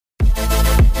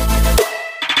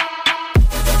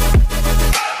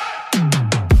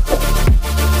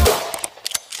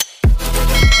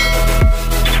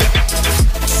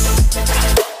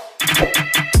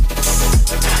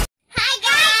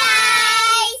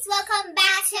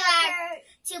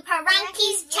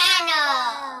Paranki's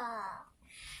channel.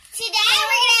 Today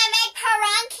we're gonna make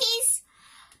Paranki's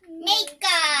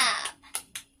makeup.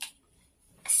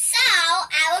 So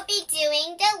I will be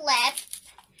doing the lip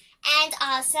and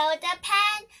also the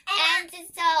pen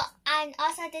and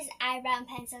also this eyebrow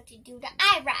pencil to do the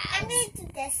eyebrows. I'm gonna do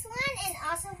this one and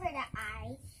also for the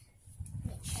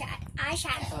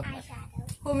eyeshadow.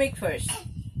 Who make first? Me.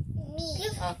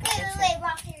 Okay, Wait,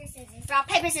 rock, paper, scissors. Rock,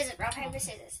 paper, scissors. Rock, paper,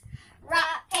 scissors.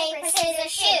 Rock, paper,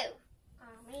 scissors, shoot.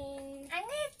 I'm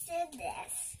gonna do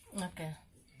this. Okay.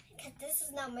 Because this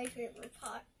is not my favorite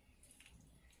part.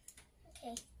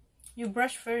 Okay. You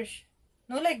brush first.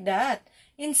 No, like that.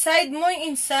 Inside, more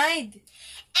inside.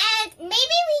 And maybe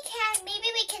we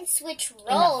can switch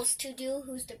roles to do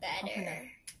who's the better.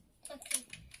 Okay.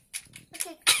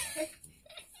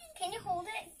 Can you hold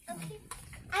it? Okay.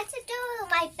 I have to do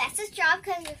my bestest job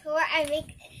because before I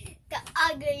make the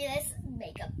ugliest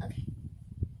makeup. Okay.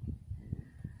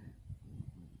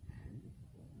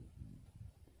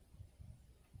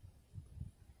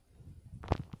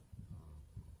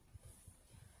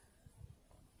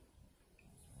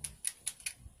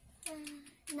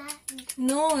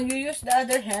 No, you use the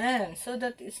other hand so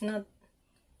that it's not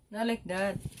like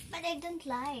that. But I don't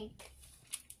like.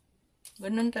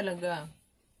 Ganun talaga.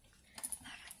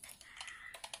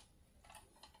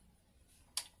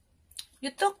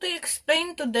 You talk to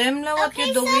explain to them now what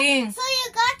you're doing. So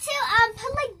you got to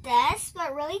put like this,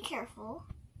 but really careful.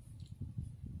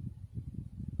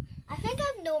 I think I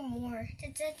have no more.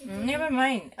 Never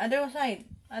mind. Other side.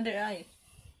 Other eye.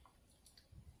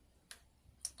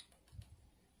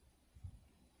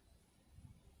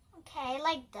 Okay,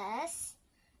 like this.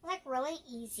 Like really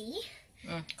easy.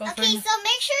 Okay, so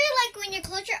make sure like when you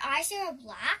close your eyes, they're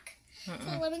black.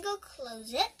 So let me go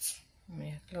close it.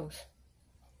 Yeah, close.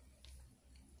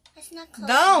 It's not close.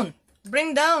 Down!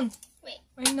 Bring down! Wait.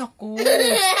 Ay, naku.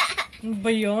 Ano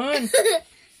ba yun?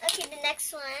 Okay, the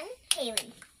next one,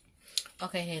 Haley.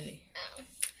 Okay, Haley.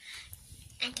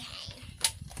 Okay.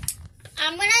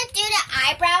 I'm gonna do the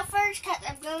eyebrow first because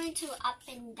I'm going to up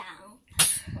and down.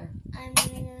 I'm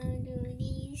gonna do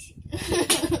these.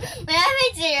 Whenever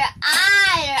it's your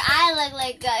eye look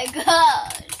like a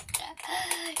ghost.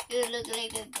 You look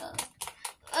like a ghost.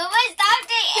 Oh my, stop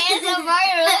the ASMR.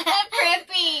 You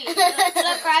look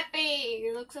so preppy.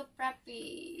 You look so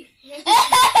preppy.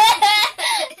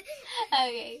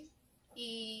 Okay.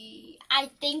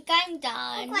 I think I'm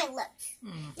done. Look my lips.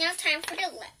 Now time for the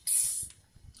lips.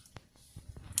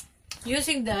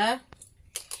 Using the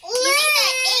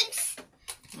Lips.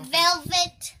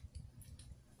 Velvet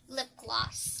lip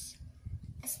gloss.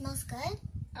 It smells good.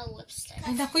 A lipstick.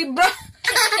 Ay, naku,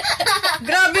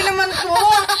 grabe naman to.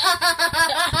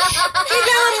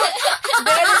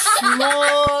 Very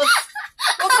smooth.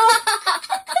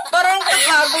 Parang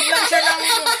kakagod lang siya ng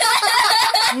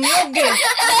nyug eh.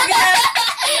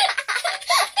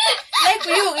 Like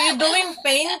you doing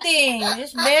painting.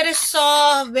 It's very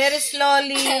soft, very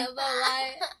slowly.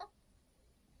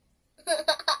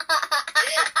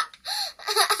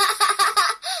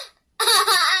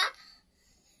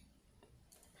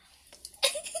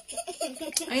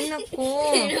 Ay, naku.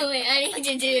 No, wait, I need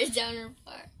to do your downer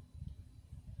part.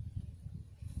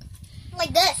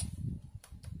 Like this.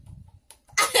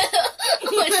 Okay,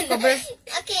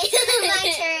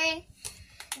 my turn.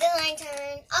 Then my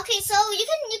turn. Okay, so you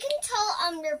can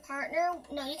tell your partner.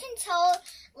 No, you can tell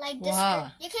like this. Wow.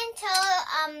 You can tell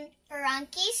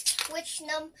Parankis which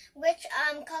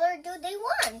color do they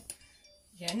want.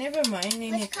 Yeah, never mind.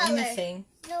 Which color? Anything.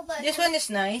 No, but This one is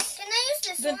nice. Can I use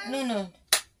this one? No.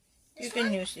 You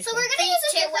can use this So one. we're gonna use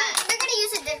a different. We're gonna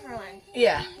use a different one.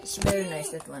 Yeah, it's very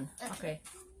nice, that one. Okay.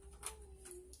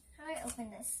 How do I open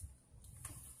this?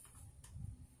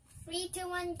 3, 2,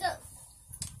 1, go.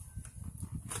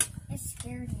 It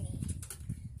scared me.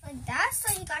 Like that,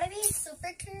 so you gotta be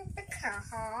super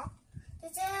careful.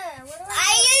 What do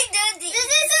I do? This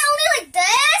is only like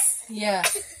this? Yeah.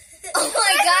 Oh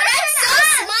my god, that's so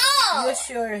small!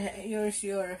 Use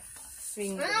your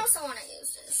finger. I also wanna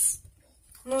use this.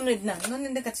 No need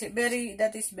kasi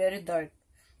that is very dark.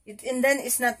 And then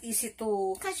it's not easy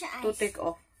to take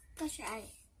off. Close your eye.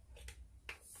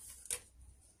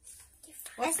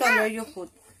 What color you put?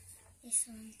 This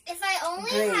one. If I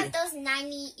only had those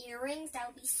 90 earrings, that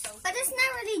would be so cool. But it's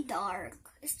not really dark.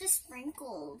 It's just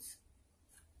sprinkles.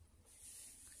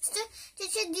 Do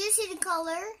you see the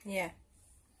color? Yeah.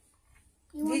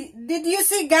 Did you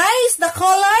see, guys, the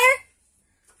color?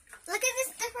 Look at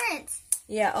this difference.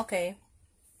 Yeah, okay.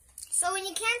 So when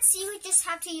you can't see, we just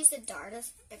have to use the dart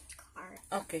as the card.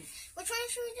 Okay. Which one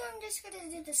should we do? I'm just gonna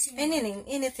do the same.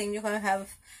 Anything you can have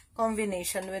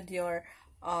combination with your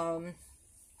I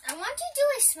want to do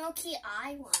a smoky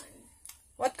eye one.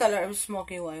 What color of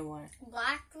smoky eye one?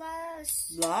 Black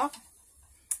plus. Black?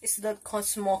 Is that called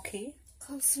smoky?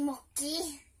 Called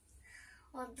smoky?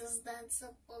 What does that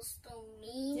supposed to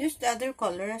mean? Use the other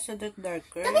color so that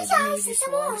darker. Let me Use this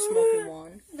one, smoky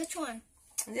one. Which one?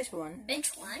 This one.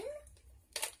 Which one?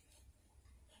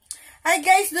 Hi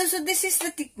guys, so this is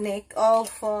the technique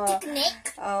of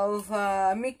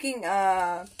making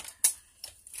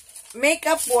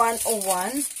makeup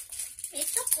 101.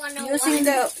 Makeup 101. Using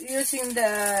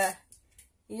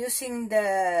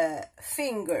the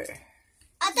finger.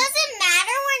 It doesn't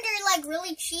matter when they're like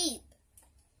really cheap.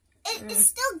 It's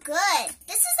still good.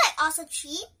 This is like also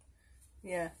cheap.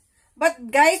 Yeah, but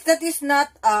guys, that is not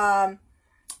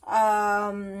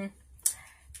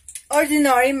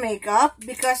ordinary makeup,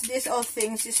 because this all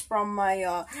things is from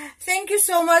my thank you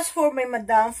so much for my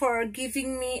madam for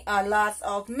giving me a lot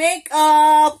of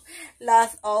makeup,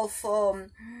 lot of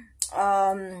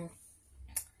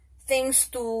things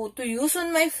to use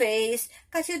on my face.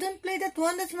 Kasi don't play that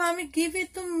one that mommy give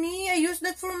it to me. I use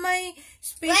that for my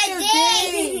special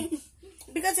day.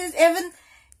 Because it's even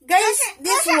guys,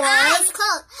 this one eyes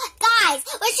closed. Guys,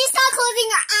 when she's not closing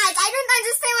her eyes, I don't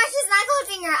understand why she's not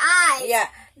closing her eyes. Yeah.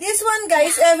 This one,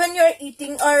 guys, even you're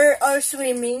eating or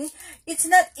swimming, it's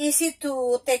not easy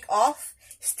to take off.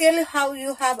 Still, how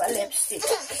you have a lipstick,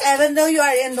 even though you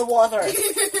are in the water.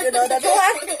 You know that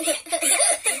one?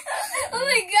 Oh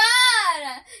my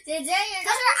god! Close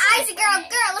her eyes, girl.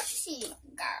 Let's see.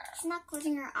 Girl. She's not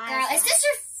closing her eyes. Girl, is this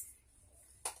your...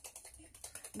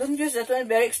 Don't use that one.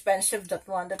 Very expensive, that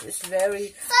one. That is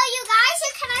very... So, you guys,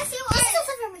 can I see what...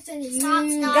 Stop.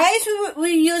 Guys, we're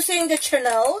using the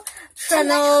Chanel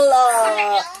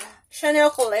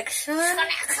collection.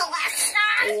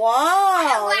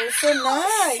 Wow, it's so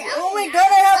nice. Oh my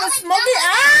god, I have a smoky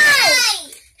eye.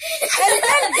 And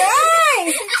then,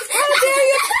 guys, how dare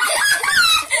you?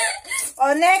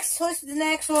 Oh, next, who's the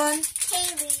next one?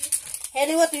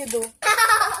 Haley, what do you do? I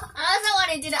also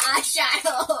want to do the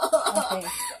eyeshadow. Okay.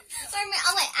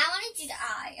 Wait, I want to do the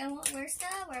eye. Where's the...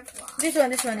 This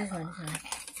one. Okay.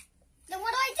 Then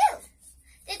what do I do?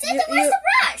 Where's the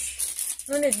brush?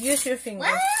 No need, use your finger.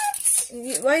 What?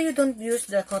 Why you don't use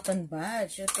the cotton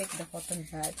badge? You take the cotton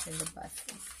badge in the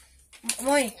basket.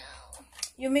 Moy,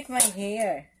 you make my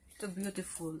hair so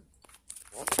beautiful.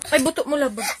 Ay, buto mo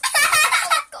labag.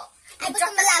 Ay, buto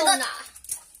mo labag.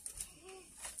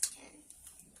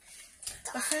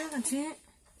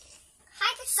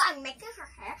 Hi, so I'm making her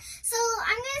hair. So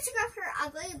I'm going to grab her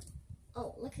ugly...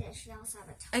 Oh, look at this. She also have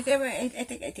a top. I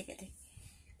take.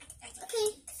 Okay.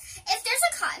 If there's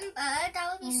a cotton bud, that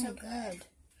would be so good.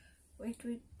 Wait. Oh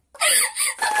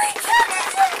my god!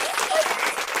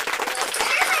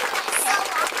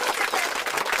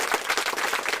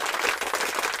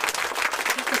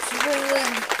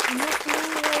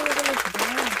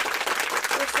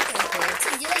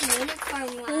 To do a unicorn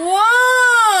one.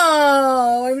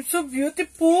 Wow! I'm so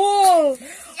beautiful!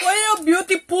 Why are you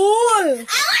beautiful? I want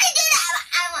to do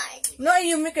that! No,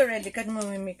 you make it ready. Can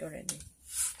mommy make it ready?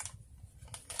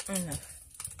 Enough.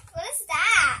 What is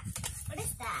that?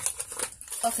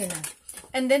 Okay now.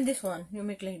 And then this one, you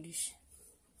make like this.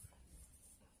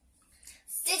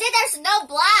 There's no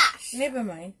blush. Never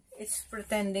mind. It's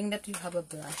pretending that you have a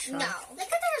blush. Huh? No.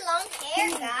 Look at her long hair,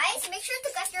 guys. Make sure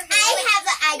to cut your hair. I have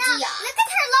an idea. No, look at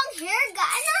her long hair,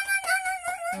 guys.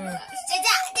 No.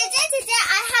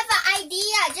 I have an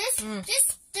idea.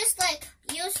 Just like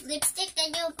use lipstick,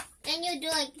 then you do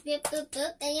like boop boop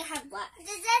boop, then you have blush.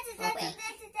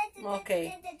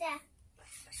 Okay.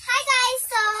 Hi guys,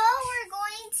 so we're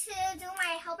going to do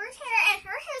my helper's hair, and her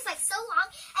hair is like so long,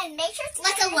 and make sure to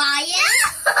like a lion.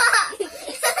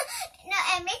 No,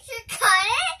 and make sure to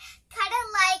cut it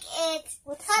like it's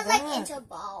like into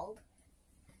bald.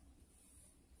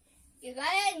 You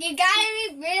gotta be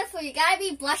beautiful. You gotta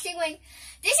be blushing when.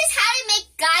 This is how to make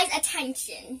guys'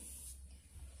 attention.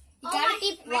 You gotta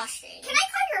be blushing. Can I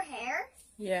cut your hair?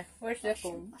 Yeah. Where's the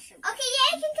comb? Okay,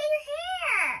 yeah, you can cut your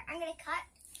hair. I'm gonna cut.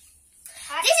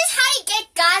 This is how you get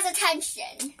guys'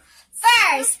 attention.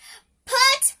 First,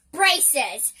 put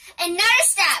braces. Another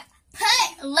step,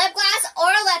 put lip gloss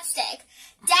or lipstick.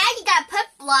 Then you gotta put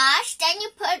blush. Then you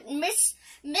put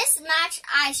mismatched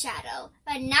eyeshadow,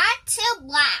 but not too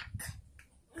black,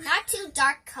 not too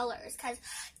dark colors, because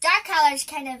dark colors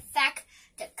can affect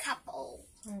the couple.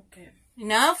 Okay.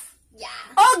 Enough? Yeah.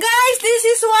 Oh, guys, this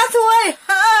is what I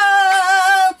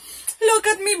have. Look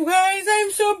at me, guys.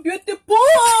 I'm so beautiful.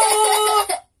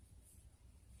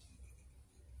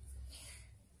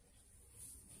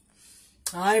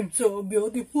 I'm so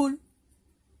beautiful.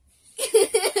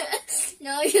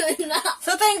 No, you're not.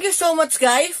 So thank you so much,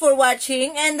 guys, for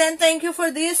watching. And then thank you for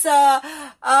this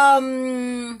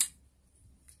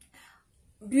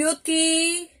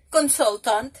beauty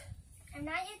consultant. And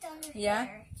now you're done with Yeah.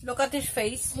 hair. Look at his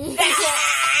face.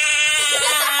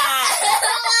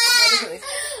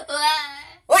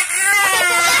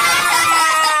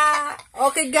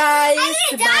 Okay, guys.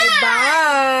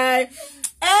 Bye-bye.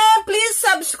 And please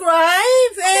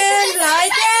subscribe and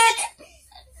like it.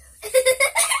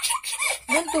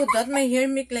 Don't do that. My hair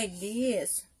make like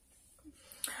this.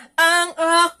 Ang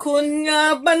akon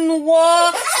nga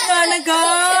banwa nga naga.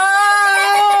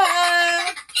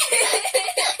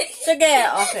 Sige,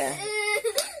 okay.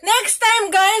 Next time,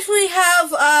 guys, we have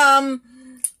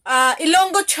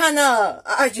Ilonggo channel.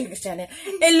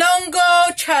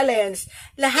 Ilonggo challenge.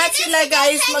 Lahat sila,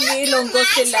 guys, mag-Ilonggo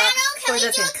sila for the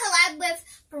thing. Can we do a collab with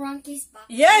Barangay's Box?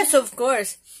 Yes, of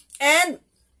course. And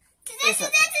Can we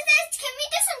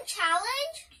do some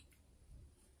challenge?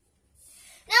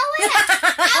 No, wait. I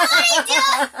want to do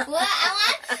what? I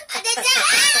want to do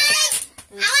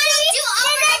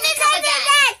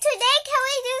Today, can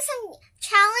we do some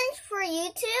challenge for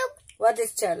YouTube? what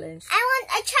is challenge? I want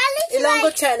a challenge. Ilonggo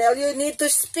channel. You need to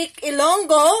speak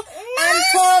Ilonggo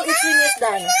until it is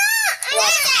done. I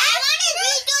want to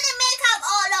redo the makeup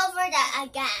all over that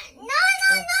again. No.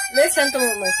 Listen to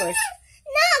me first.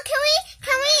 No, can we,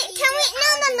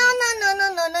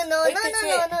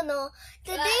 no.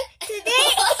 Today. Today?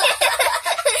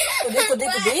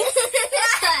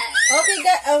 Okay,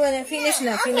 guys. Oh, well, finish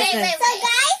na. So guys,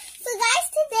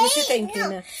 today. You should thank you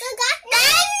na.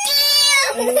 Thank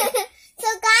you. So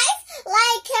guys,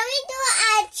 like, can we do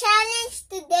a challenge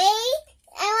today?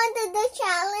 I want to do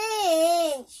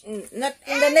challenge. Not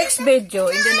in the next video.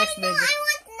 I want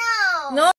now. No.